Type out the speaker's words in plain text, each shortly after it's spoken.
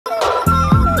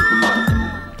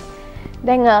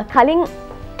දැන් කලින්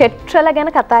ටෙට්‍රල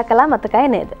ගැන කතා කළා මතකයි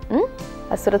නේද?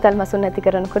 අසුරතල් මසුන් නැති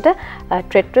කරනකොට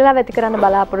ටෙට්‍රල වැති කරන්න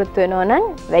බලාපොරොත්තු වෙනවා නම්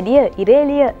වැඩි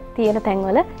ඉරේලිය තියෙන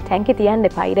තැන්වල ටැංකි තියන්න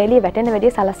එපා. ඉරේලිය වැටෙන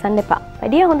වැඩි සලස්සන්න එපා.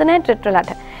 වැඩි හොඳ නැහැ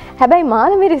ටෙට්‍රලට. හැබැයි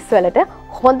මාළු මිරිස් වලට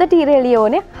හොඳට ඉරේලිය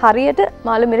ඕනේ හරියට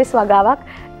මාළු මිරිස් වගාවක්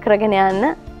කරගෙන යන්න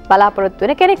බලාපොරොත්තු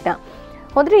වෙන කෙනෙක් නම්.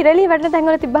 හොඳට ඉරේලිය වැටෙන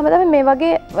තැන්වල තිබ්බම තමයි මේ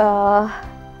වගේ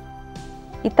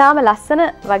ඊටාම ලස්සන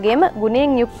වගේම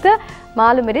ගුණයෙන් යුක්ත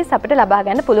මාළු මිරිස් අපිට ලබා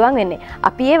ගන්න පුළුවන් වෙන්නේ.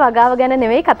 අපි ඒ වගාව ගැන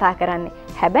නෙවෙයි කතා කරන්නේ.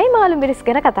 හැබැයි මාළු මිරිස්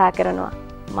ගැන කතා කරනවා.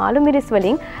 මාළු මිරිස්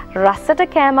වලින් රසට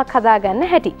කෑමක් හදාගන්න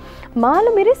හැටි.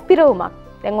 මාළු මිරිස් පිරවුමක්.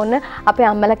 දැන් ඔන්න අපේ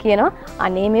අම්මලා කියනවා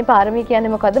අනේ මේ පාරමී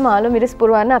කියන්නේ මොකද්ද මාළු මිරිස්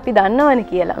පුරවන්න අපි දන්නවනේ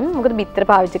කියලා. මොකද බිත්තර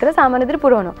පාවිච්චි කරලා සාමාන්‍ය විදිහට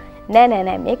පුරවනවා.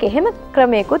 නෑ මේක එහෙම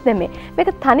ක්‍රමයකුත් නෙමෙයි. මේක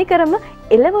තනිකරම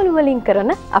එළවලු වලින්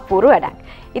කරන අපූර්ව වැඩක්.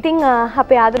 ඉතින්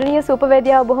අපේ ආදරණීය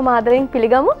සූපවේදියාව බොහොම ආදරෙන්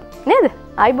පිළිගමු නේද?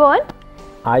 ආයිබෝවන්.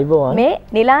 මේ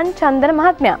නිලාන් චන්දන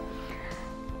මහත්මයා.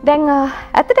 දැන්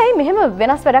ඇත්තටයි මෙහෙම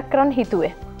වෙනස් වැඩක් කරන්න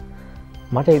හිතුවේ.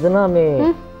 මට හිතුණා මේ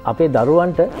අපේ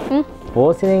දරුවන්ට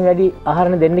පෝෂණයෙන් වැඩි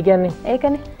ආහාරන දෙන්න කියන්නේ.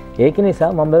 ඒකනේ. ඒක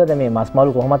නිසා මම බැලුවා මේ මස්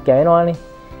මාළු කොහොමද කෑවෙනවානේ.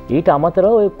 ඊට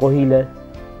අමතරව ඔය කොහිල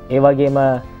ඒ වගේම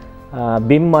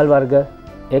බිම් මල් වර්ග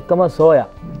එක්කම සෝයා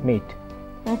මීට්.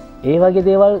 ඒ වගේ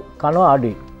දේවල් කනවා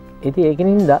අඩුයි. ඉතින්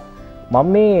ඒකිනින්ද මම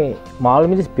මේ මාළු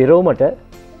මිරිස් පිරවුමට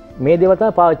මේ දේවල්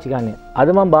තමයි පාවිච්චි කරන්නේ. අද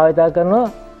මම භාවිතා කරනවා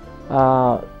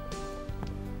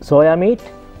සෝයා මීට්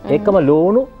එක්කම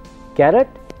ලුණු,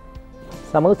 කැරට්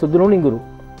සමග සුදු ලුණු ඉඟුරු.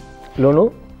 ලුණු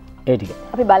ඒ ටික.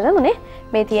 අපි බලමුනේ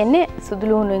මේ තියෙන්නේ සුදු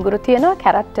ලුණු ඉඟුරු තියෙනවා,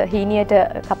 කැරට් හීනියට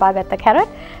කපාගත්ත කැරට්.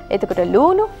 එතකොට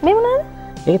ලුණු මේ මොනවාද?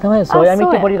 ඒක තමයි සෝයා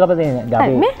මීට් පොඩි කප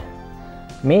දෙන්නේ.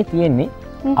 මේ තියෙන්නේ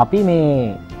අපි මේ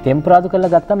ටෙම්පරාදු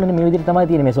කරලා ගත්තාම මෙන්න මේ විදිහට තමයි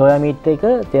තියෙන්නේ. මේ සෝයා මීට් එක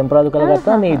ටෙම්පරාදු කරලා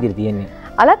ගත්තාම මේ විදිහට තියෙන්නේ.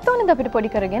 අලත් ඕනේද අපිට පොඩි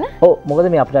කරගෙන? ඔව් මොකද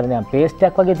මේ අපිට අර පේස්ට්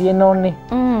එකක් වගේ තියෙන්න ඕනේ.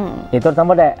 ඒතකොට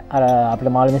තමයි අර අපිට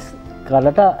මාළු මිරිස්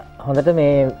කරලට හොඳට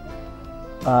මේ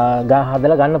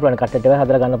හදලා ගන්න පුළුවන්. කට්ටට එක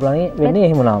හදලා ගන්න පුළුවන් වෙන්නේ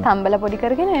එහෙම නාම. තම්බලා පොඩි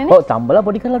කරගෙන නේ? ඔව් තම්බලා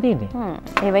පොඩි කරලා තියෙන්නේ.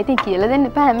 ඒවා ඉතින් කියලා දෙන්න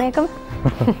එපා හැම එකම.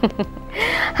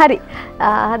 හරි.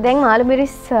 දැන් මාළු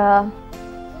මිරිස්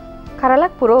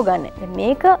කරලක් පුරව ගන්න.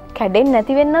 මේක කැඩෙන්නේ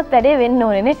නැති වෙන්නත් වැඩේ වෙන්න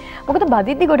ඕනේ නේ. මොකද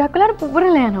බදිද්දි ගොඩක් වෙලාවට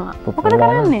පුපුරලා යනවා. මොකද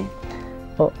කරන්නේ?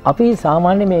 අපි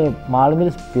සාමාන්‍ය මේ මාළු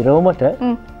මිරිස් පිරවුමට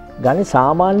ගන්නේ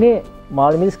සාමාන්‍ය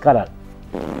මාළු මිරිස් කරල්.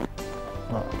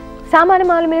 සාමාන්‍ය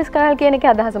මාළු මිරිස් කරල් කියන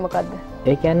එකේ අදහස මොකද්ද?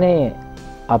 ඒ කියන්නේ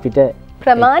අපිට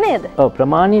ප්‍රමාණයද? ඔව්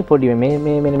ප්‍රමාණي පොඩි මේ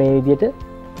මේ විදියට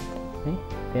මේ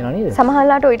තේරෙනව නේද?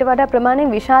 සමහරලාට ඊට වඩා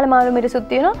ප්‍රමාණයෙන් විශාල මාළු මිරිසුත්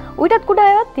තියෙනවා. ඌටත් කුඩා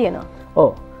ඒවාත් තියෙනවා. ඔව්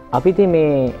අපි ඉතින්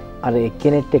මේ අර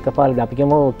එක්කෙනෙක්ට එකපාරට අපි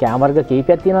කියමු කැමරක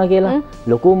කීපයක් තියෙනවා කියලා.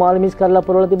 ලොකු මාළු මිරිස් කරලා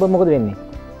පුරවලා තිබ්බොත් මොකද වෙන්නේ?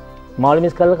 මාළු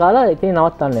මිරිස් කරලා කාලා ඉතින්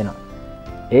නවත්තන්න වෙනවා.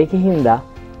 ඒකින්ද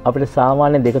අපිට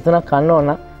සාමාන්‍ය දෙක තුනක් කන්න ඕන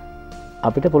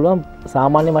අපිට පුළුවන්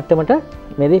සාමාන්‍ය මට්ටමට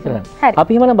මේ දේ කරන්න.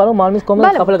 අපි එහෙමනම් බලමු මාළු මිරිස්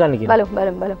කොහොමද කපලා ගන්න කියලා.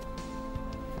 බලමු.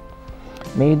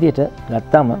 මේ විදිහට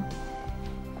ගත්තාම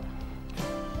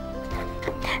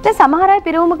දැන් සමහර අය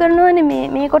පිරවුම කරනවානේ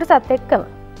මේ කොටසත් එක්කම.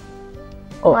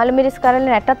 මාළු මිරිස් කරලා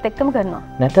නැටත් එක්කම කරනවා.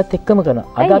 නැටත් එක්කම කරනවා.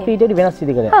 අද අපි ඊට වෙනස්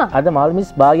විදිහකට. අද මාළු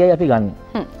මිරිස් භාගයයි අපි ගන්න.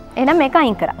 එහෙනම් මේක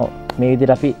අයින් කරා. ඔව් මේ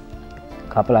විදිහට අපි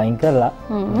කපලා අයින් කරලා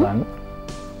ගන්න.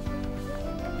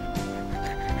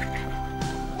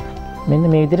 මෙන්න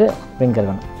මේ විදිහට වෙන්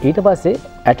කරගන්න. ඊට පස්සේ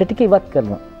ඇට ටික ඉවත්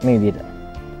කරනවා මේ විදිහට.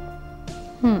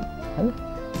 හරි.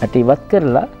 ඇට ඉවත්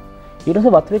කරලා ඊට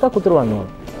පස්සේ වතුර එකක් උතුරවන්න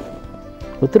ඕනේ.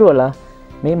 උතුරවලා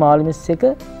මේ මාළු මිරිස් එක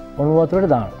උණු වතුරට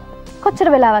දානවා. කොච්චර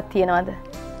වෙලාවක් තියනවද?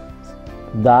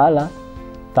 දාලා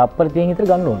තප්පර 30 විතර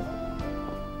ගන්න ඕන.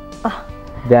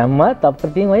 දැම්ම තප්පර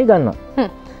 30 වගේ ගන්නවා.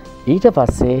 ඊට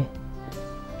පස්සේ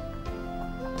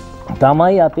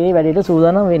තමයි අපේ වැඩේට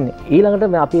සූදානම් වෙන්නේ.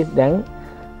 ඊළඟට අපි දැන්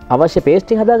අවශ්‍ය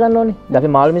පේස්ට් එක හදා ගන්න ඕනේ. අපි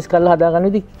මාළු මිරිස් කරලා හදා ගන්න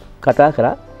විදි කතා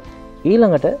කරා.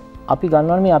 ඊළඟට අපි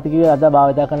ගන්නවනේ මේ අපි කිව්වේ අද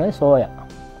භාවිතා කරන සෝයා.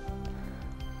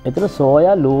 ඒතර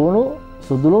සෝයා ලුණු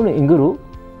සුදු ලුණු ඉඟුරු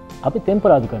අපි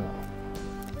ටෙම්පරාදු කරනවා.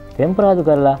 ටෙම්පරාදු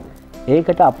කරලා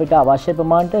ඒකට අපිට අවශ්‍ය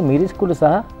ප්‍රමාණයට මිරිස් කුඩු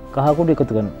සහ කහ කුඩු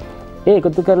එකතු කරනවා. ඒ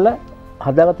එකතු කරලා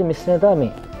හදාගත්ත මිශ්‍රණය තමයි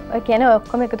මේ. ඔය කියන්නේ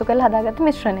ඔක්කොම එකතු කරලා හදාගත්ත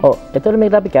මිශ්‍රණය. ඔව්. ඒතර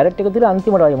මේකට අපි කැරට් එකතු කරලා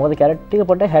අන්තිමට වගේ. මොකද කැරට් ටික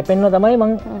පොඩ්ඩක් හැපෙන්න තමයි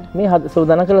මම මේ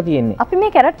සූදානම් කරලා තියෙන්නේ. අපි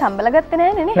මේ කැරට් තම්බලා ගත්තේ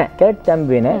නෑනේ නේ? නෑ කැරට්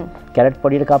තම්බුවේ නෑ. කැරට්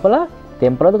පොඩියට කපලා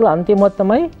ටෙම්පරාදු කරලා අන්තිමවත්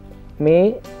තමයි මේ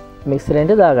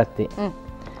මිශ්‍රණයට දාගත්තේ.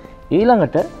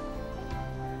 ඊළඟට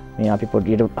මේ අපි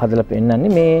පොඩියට හදලා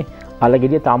පෙන්නන්නේ මේ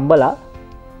අලගෙඩිය තම්බලා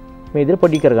මේ විදිහට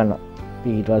පොඩි කරගන්නවා.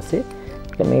 ඊට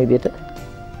පස්සේ මේ විදිහට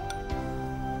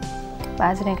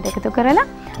වාසනයකට එකතු කරලා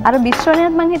අර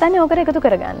මිශ්‍රණයත් මම හිතන්නේ ඕකට එකතු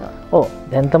කරගන්නවා. ඔව්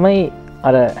දැන් තමයි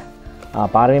අර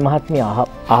පාරමී මහත්මිය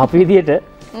අහපු විදිහට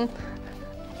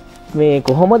මේ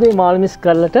කොහොමද මේ මාළු මිරිස්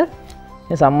කරලට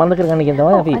මේ සම්බන්ධ කරගන්න කියන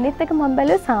තමයි අපි. අනිත් එක මම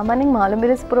බැලුවේ සාමාන්‍යයෙන් මාළු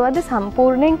මිරිස් පුරවද්දී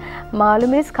සම්පූර්ණයෙන් මාළු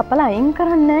මිරිස් කපලා අයින්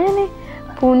කරන්නේ නැහනේ.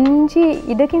 පුංචි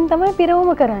ඉඩකින් තමයි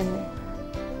පිරවුම කරන්නේ.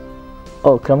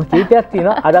 ඔව් ක්‍රම කීපයක්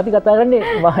තියෙනවා. අද අපි කතා කරන්නේ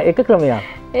එක ක්‍රමයක්.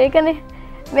 ඒකනේ.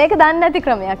 මේක දන්නේ නැති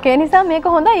ක්‍රමයක්. ඒ නිසා මේක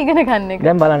හොඳයි ඉගෙන ගන්න එක.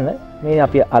 දැන් බලන්න මේ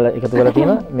අපි අල එකතු කරලා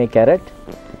තියෙනවා මේ කැරට්.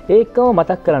 ඒකම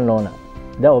මතක් කරන්න ඕන.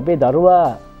 දැන් ඔබේ දරුවා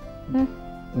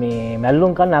මේ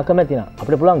මැල්ලුම් කන්න අකමැති නම්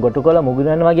අපිට පුළුවන් ගොටු කොළ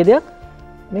මුගුරන්න වගේ දෙයක්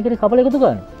මේකට කපලා එකතු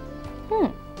කරන්න.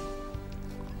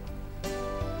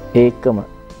 ඒකම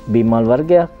බිම්මල්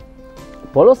වර්ගයක්.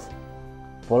 පොලොස්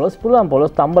පුළුවන්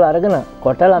පොලොස් තම්බල අරගෙන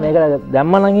කොටලා මේකට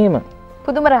දැම්මම නම් එහෙම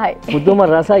පුදුම රහයි. පුදුම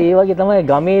රසයි. ඒ වගේ තමයි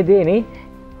ගමේ දේනේ.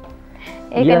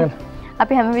 ඒකනේ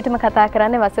අපි හැම විටම කතා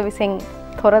කරන්නේ වස විසින්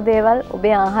තොර දේවල්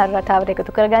ඔබේ ආහාර රටාවට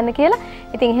එකතු කරගන්න කියලා.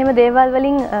 ඉතින් එහෙම දේවල්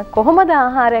වලින් කොහොමද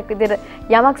ආහාරයක්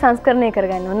විදිහට යමක් සංස්කරණය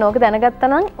කරගන්න ඕන? ඕක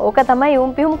දැනගත්තා නම් ඕක තමයි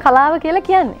ඉවුම් පිහුම් කලාව කියලා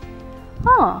කියන්නේ.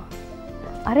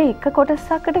 අර එක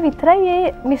කොටසකට විතරයි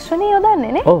මේ මිශ්‍රණය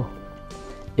යොදන්නේ නේ? ඔව්.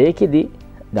 ඒකෙදි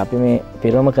අපි මේ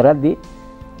පිරවම කරද්දි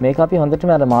මේක අපි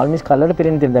හොඳටම අර මාළු මිස් කල්ලට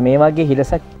පිරෙන්න තියෙනවා. මේ වගේ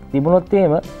හිලසක් තිබුණොත්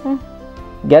එහෙම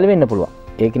ගැලවෙන්න පුළුවන්.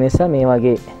 ඒක නිසා මේ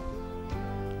වගේ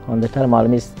හොඳට අර මාළු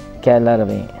මිස් කැල්ල අර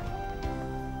මේ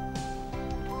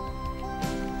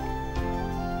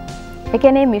ඒ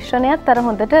කියන්නේ මිශ්‍රණයත් අර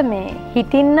හොඳට මේ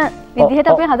හිටින්න විදිහට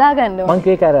අපි හදා ගන්න ඕනේ. මං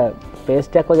කියේක අර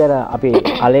පේස්ට් එකක් වගේ අර අපි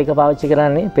අලේක පාවිච්චි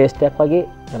කරන්නේ පේස්ට් එකක් වගේ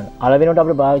අල වෙනකොට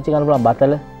අපිට පාවිච්චි කරන්න පුළුවන්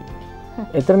බතල.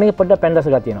 ඒතර මේක පොඩ්ඩක් පැණ්ඩස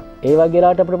ගතිය තියෙනවා. ඒ වගේ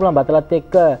රාට අපිට පුළුවන් බතලත්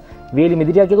එක්ක වීලි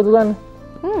මිදිරියක් එකතු ගන්න.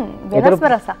 වෙනස්ම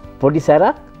රසක්. පොඩි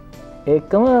සැරක්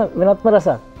ඒකම වෙනත්ම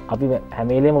රසක්. අපි හැම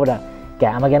වෙලේම පොඩ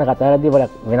කෑම ගැන කතා කරද්දී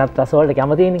පොඩ වෙනත් රස වලට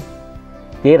කැමතිනේ.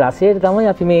 ඒ රසයට තමයි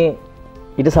අපි මේ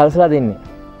ඊට සල්සලා දෙන්නේ.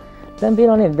 දැන්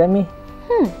පේනවනේ දැන් මේ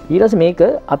ඊළඟ මේක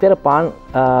අපි අර පාන්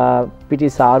පිටි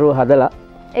සාරුව හදලා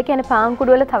ඒ කියන්නේ පාන්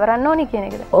කුඩු වල තවරන්න ඕනේ කියන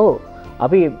එකද? ඔව්.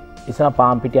 අපි ඉස්සර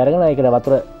පාන් පිටි අරගෙන ඒකට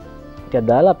වතුර ටිකක්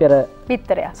දාලා අපි අර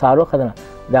බිත්තරය සාරුවක් හදනවා.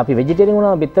 දැන් අපි වෙජිටේරියන්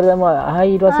වුණා බිත්තර දැම්මා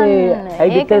ආයි ඊට පස්සේ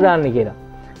ඇයි බිත්තර දාන්නේ කියලා.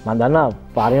 මම දන්නවා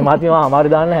පාරේ මාත්‍රියම අමාරු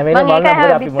දාන්න හැම වෙලේම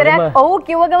බලන්න අපි මොනම ඔව්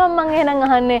කිව්ව ගමන් මම එහෙනම්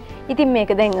අහන්නේ. ඉතින්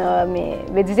මේක දැන් මේ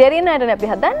වෙජිටේරියන් අයටනේ අපි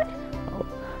හදන්නේ.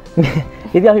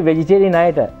 ඉතින් අපි වෙජිටේරියන්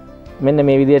අයට මෙන්න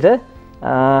මේ විදිහට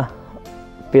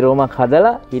පිරෝමක්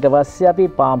හදලා ඊට පස්සේ අපි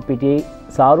පාන් පිටි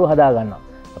සාරුව හදා ගන්නවා.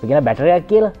 අපි කියන බැටරියක්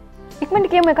කියලා. ඉක්මනට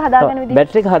කියමු එක හදාගන්න විදිහ.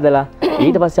 බැටරි එක හදලා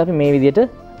ඊට පස්සේ අපි මේ විදිහට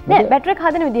නෑ බැටරි එක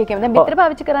හදන විදිහ කියමු. දැන් බිත්තර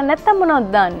පාවිච්චි කරන්නේ නැත්තම් මොනවද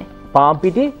දාන්නේ? පාන්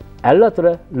පිටි, ඇල් වතුර,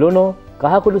 ලුණු,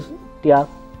 කහ කුඩු ටිකක්,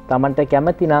 Tamanට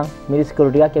කැමති නම් මිරිස් කුඩු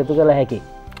ටිකක් එකතු කරලා හැකි.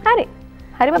 හරි.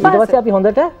 හරිම පහසුයි. ඊට පස්සේ අපි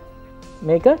හොඳට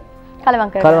මේක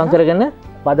කලවම් කරගෙන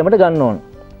පදමට ගන්න ඕන.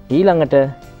 ඊළඟට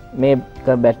මේ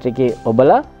බැටරි එකේ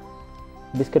ඔබලා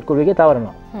බිස්කට් කුඩු එකේ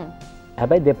තවරනවා.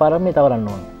 හැබැයි දෙපාරක් මේ තවරන්න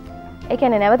ඕන. ඒ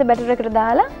කියන්නේ නැවත බැටරි එකට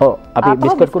දාලා ඔව් අපි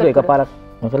බිස්කට් කුඩු එකපාරක්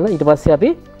කරලා ඊට පස්සේ අපි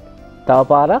තව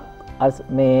පාරක්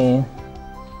මේ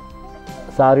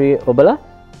සාරුවේ ඔබලා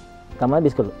තමයි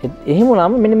බිස්කට්. එහෙම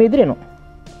වුණාම මෙන්න මේ විදිහට එනවා.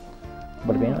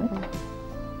 ඔබට පේනවද?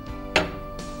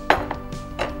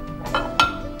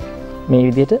 මේ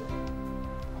විදිහට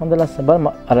හොඳ ලස්සන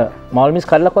බල අර මාළු මිස්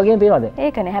කරලක් වගේ පේනවද?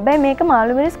 ඒකනේ. හැබැයි මේක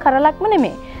මාළු මිරිස් කරලක්ම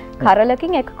නෙමෙයි.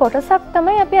 කරලකින් එක කොටසක්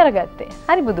තමයි අපි අරගත්තේ.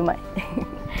 හරි බුදුමයි.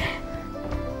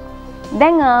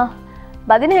 දැන්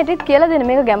බදින හැටිත් කියලා දෙන්න.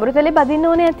 මේක ගැඹුරු තලේ බදින්න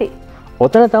ඕනේ ඇති.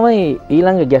 ඔතන තමයි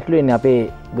ඊළඟ ගැටලුව එන්නේ අපේ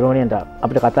ගෘහණියන්ට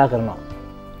අපිට කතා කරනවා.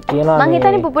 කියනවා මං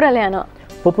හිතන්නේ පුපුරලා යනවා.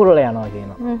 පුපුරලා යනවා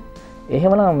කියනවා.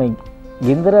 එහෙමනම් මේ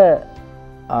ගින්දර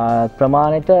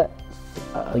ප්‍රමාණයට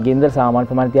ගින්දර සාමාන්‍ය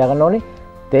ප්‍රමාණය තියාගන්න ඕනේ.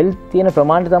 තෙල් තියෙන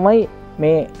ප්‍රමාණයට තමයි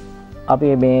මේ අපි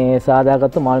මේ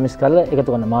සාදාගත්තු මාළු මිස් කරලා එකතු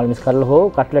කරන මාළු මිස් කරලා හෝ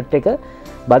කට්ලට් එක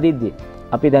බදිද්දී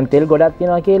අපි දැන් තෙල් ගොඩක්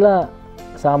තියනවා කියලා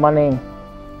සාමාන්‍යයෙන්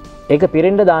ඒක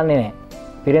පිරෙන්න දාන්නේ නැහැ.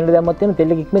 පිරෙන්න දැම්මොත් එන තෙල්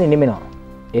එක ඉක්මනින් නිවෙනවා.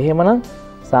 එහෙමනම්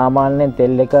සාමාන්‍යයෙන්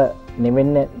තෙල් එක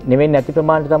නිවෙන්නේ නැති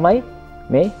ප්‍රමාණයට තමයි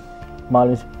මේ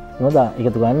මාළු මිස් නෝදා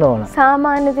එකතු ගන්න ඕන.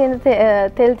 සාමාන්‍ය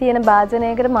තෙල් තියෙන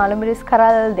භාජනයකට මාළු මිරිස්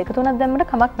කරල් දෙක තුනක් දැම්මම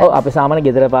කමක් නැහැ. ඔව් අපි සාමාන්‍ය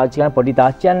ගෙදර පාවිච්චි කරන පොඩි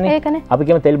තාච්චියන්නේ. ඒකනේ. අපි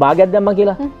කියමු තෙල් භාගයක් දැම්මා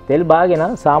කියලා. තෙල් භාගෙන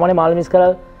සාමාන්‍ය මාළු මිස්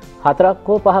කරල් 4ක්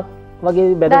හෝ 5ක් වගේ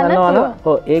බෙද ගන්නවා නම්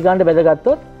ඔව් ඒ ගානට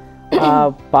බෙදගත්තොත්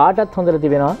පාටත් හොඳට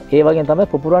තිබෙනවා. ඒ වගේම තමයි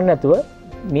පුපුරන්නේ නැතුව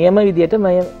නියම විදියට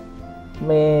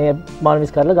මේ මාළු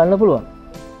මිස් කරලා ගන්න පුළුවන්.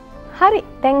 හරි.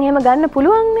 දැන් එහෙම ගන්න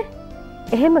පුළුවන්නේ.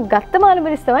 එහෙම ගත්ත මාළු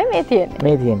මිරිස් තමයි මේ තියෙන්නේ.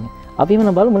 මේ තියෙන්නේ. අපි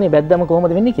එහෙනම් බලමු මේ බැද්දම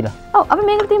කොහොමද වෙන්නේ කියලා. ඔව් අපි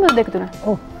මේකට තියමු දෙක තුන.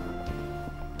 ඔව්.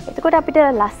 එතකොට අපිට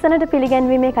ලස්සනට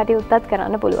පිළිගැන්වීමේ කටයුත්තත්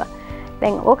කරන්න පුළුවන්.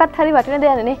 දැන් ඕකත් හරි වටින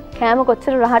දෙයක් නේ. කෑම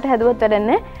කොච්චර රහට හැදුවත් වැඩක්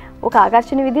නැහැ. ඕක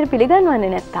ආකර්ෂණීය විදිහට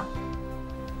පිළිගන්වන්නේ නැත්තම්.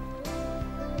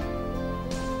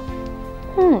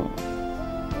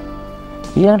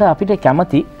 ඊළඟට අපිට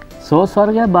කැමති සෝස්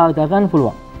වර්ගයක් භාවිත කරන්න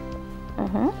පුළුවන්.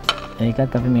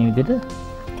 ඒකත් අපි මේ විදිහට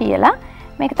තියලා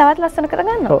මේක තවත් ලස්සන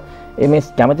කරගන්න. ඔව්. මේ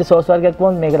කැමති සෝස් වර්ගයක්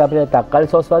වොන් මේකට අපිට තක්කාලි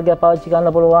සෝස් වර්ගයක් පාවිච්චි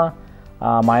කරන්න පුළුවන්.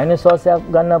 මයොනයිස් සෝස්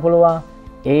එකක් ගන්න පුළුවන්.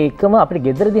 ඒකම අපිට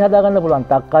ගෙදරදී හදා ගන්න පුළුවන්.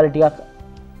 තක්කාලි ටිකක්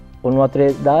උණු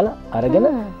වතුරේ දාලා අරගෙන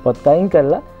පොත් කයින්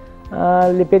කරලා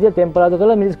ලිපේදී ටෙම්පරාදු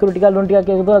කරලා මිරිස් කුරු ටිකක් ලුණු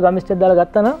ටිකක් එකතු කරලා ගමිස් ටිකක් දාලා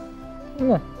ගත්තා නම්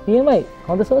නියමයි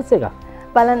හොඳ සෝස් එකක්.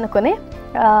 බලන්නකොනේ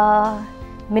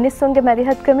මිනිස්සුන්ගේ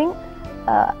මැදිහත්කමින්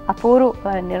අපූරු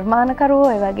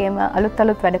නිර්මාණකරුවෝ ඒ වගේම අලුත්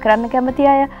වැඩ කරන්න කැමති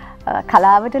අය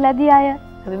කලාවට ලැබී අය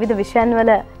විවිධ විෂයන්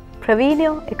වල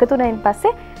ප්‍රවීණයෝ එකතු වුණයින්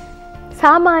පස්සේ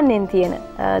සාමාන්‍යයෙන් තියෙන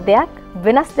දෙයක්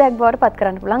වෙනස් දෙයක් බවට පත්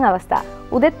කරන්න පුළුවන් අවස්ථා.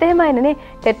 උදෙත් එහෙමයිනේ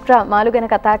ටෙට්‍රා මාළු ගැන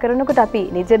කතා කරනකොට අපි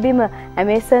නිජබිම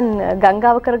ඇමේසන්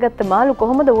ගංගාව කරගත්ත මාළු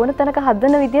කොහොමද ඕන තැනක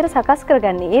හදන විදියට සකස්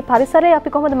කරගන්නේ? ඒ පරිසරය අපි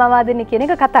කොහොමද මවා දෙන්නේ කියන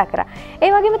එක කතා කරා.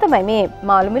 ඒ වගේම තමයි මේ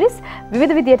මාළු මිරිස්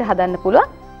විවිධ විදියට හදන්න පුළුවන්.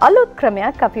 අලුත්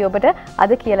ක්‍රමයක් අපි ඔබට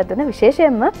අද කියලා දුන්න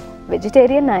විශේෂයෙන්ම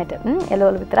වෙජිටේරියන් අයට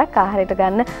එළවලු විතරක් ආහාරයට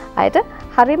ගන්න අයට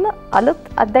හරිම අලුත්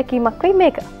අත්දැකීමක් වෙයි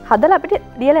මේක. හදලා අපිට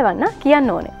ලියලවන්න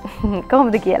කියන්න ඕනේ.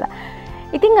 කොහොමද කියලා.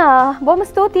 ඉතින් බොහොම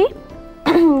ස්තුතියි.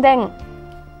 දැන්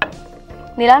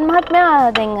නිලන්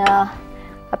මහත්මයා දැන්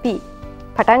අපි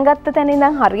පටන් ගත්ත තැන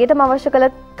ඉඳන් හරියටම අවශ්‍ය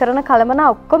කරන කලමනා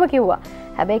ඔක්කොම කිව්වා.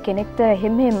 හැබැයි කෙනෙක්ට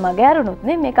එහෙම මග ඇරුණොත්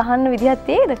නේ මේක අහන්න විදිහක්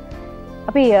තියෙද?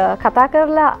 අපි කතා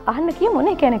කරලා අහන්න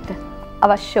කියමුනේ කෙනෙක්ට.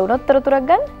 අවශ්‍ය වුණොත් තොරතුරක්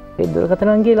ගන්න. ඒ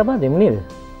දුරකථන අංකය ලබා දෙමු නේද?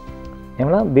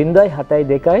 එහෙනම්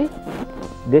 072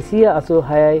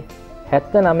 286යි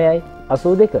 79යි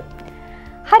 82.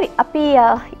 හරි අපි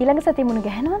ඊළඟ සතියේ මුණ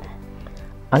ගැහෙනවද?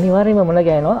 අනිවාර්යයෙන්ම මුණ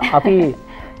ගැහෙනවා. අපි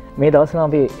මේ දවස්වල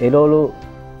අපි එළවලු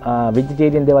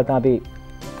වෙජිටේරියන් දේවල් තමයි අපි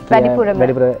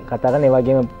වැඩිපුර කතා කරන්නේ. ඒ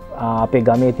වගේම අපේ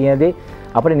ගමේ තියෙන දේ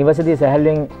අපේ නිවසේදී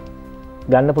සැහැල්ලුවෙන්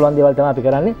ගන්න පුළුවන් දේවල් තමයි අපි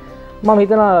කරන්නේ. මම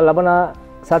හිතනවා ලබන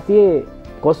සතියේ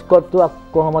කොස්කොත්තුවක්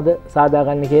කොහොමද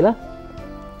සාදාගන්නේ කියලා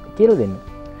දෙන්න.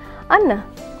 අන්න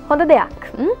හොඳ දෙයක්.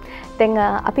 දැන්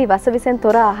අපි වසවිසෙන්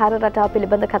තොර ආහාර රටාව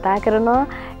පිළිබඳ කතා කරනවා.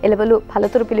 එළවලු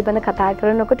පළතුරු පිළිබඳ කතා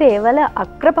කරනකොට ඒවල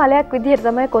අග්‍රඵලයක් විදිහට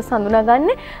තමයි කොස්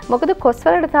හඳුනාගන්නේ. මොකද කොස්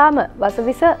වලට තාම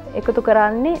වසවිස එකතු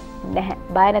කරන්නේ නැහැ.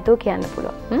 බය නැතුව කියන්න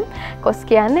පුළුවන්. කොස්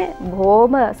කියන්නේ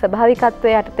බොහොම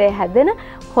ස්වභාවිකත්වයේ යටතේ හැදෙන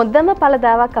හොඳම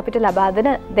ඵලදාවක් අපිට ලබා දෙන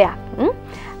දෙයක්.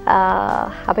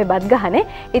 අපේ බත් ගහනේ.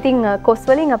 ඉතින් කොස්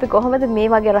වලින් අපි කොහොමද මේ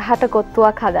වගේ රහට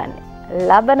කොත්තුවක් හදන්නේ?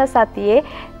 ලබන සතියේ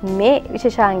මේ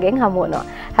විශේෂාංගයෙන් හමු වෙනවා.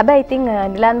 හැබැයි ඉතින්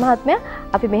නිලන් මහත්මයා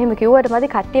අපි මෙහෙම කිව්වට මදි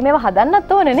කට්ටිය මේව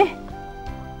හදන්නත් ඕනේ නේ.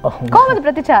 කොහොමද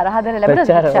ප්‍රතිචාර හදන්න ලැබෙන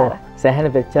ප්‍රතිචාර?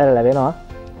 සෑහෙන ප්‍රතිචාර ලැබෙනවා.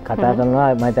 කතා කරනවා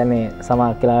මම හිතන්නේ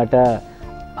සමහර වෙලාවට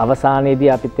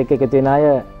අවසානයේදී අපිත් එක්ක එකතු වෙන අය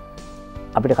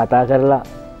අපිට කතා කරලා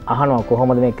අහනවා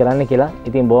කොහොමද මේක කරන්න කියලා.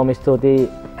 ඉතින් බොහොම ස්තුතියි.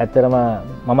 ඇත්තටම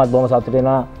මමත් බොහොම සතුටු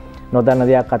වෙනවා නොදන්න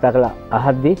දෙයක් කතා කරලා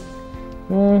අහද්දී.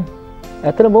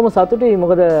 ඇත්තටම බොහොම සතුටුයි.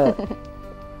 මොකද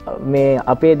මේ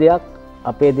අපේ දෙයක්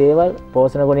අපේ දේවල්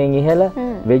පෝෂණ ගුණයෙන් ඉහළ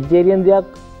වෙජිටේරියන් දෙයක්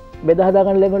බෙදා හදා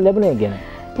ගන්න ලැබුණේ කියන.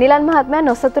 නිලන් මහත්මයා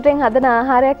නොසතුටින් හදන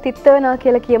ආහාරයක් තිත්ත වෙනවා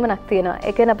කියලා කියමනක් තියෙනවා.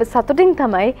 ඒ කියන්නේ අපි සතුටින්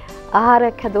තමයි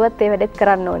ආහාරයක් හදුවත් ඒ වැඩෙත්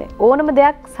කරන්න ඕනේ. ඕනම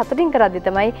දෙයක් සතුටින් කරද්දි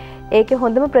තමයි ඒකේ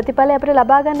හොඳම ප්‍රතිඵලය අපිට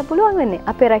ලබා ගන්න පුළුවන් වෙන්නේ.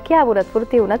 අපේ රැකියාව වුණත්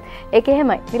වෘත්ති වුණත් ඒක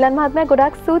එහෙමයි. නිලන් මහත්මයා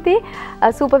ගොඩාක් ස්තුතියි.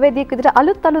 සූපවේදියෙක් විදිහට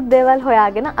අලුත් දේවල්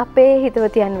හොයාගෙන අපේ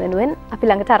හිතවතියන් වෙනුවෙන් අපි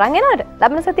ළඟට අරන් එනවාට.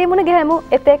 ලබන සතියේ මුණ ගැහෙමු.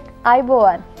 එතෙක්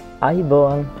ආයිබෝවන්.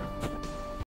 ආයිබෝවන්.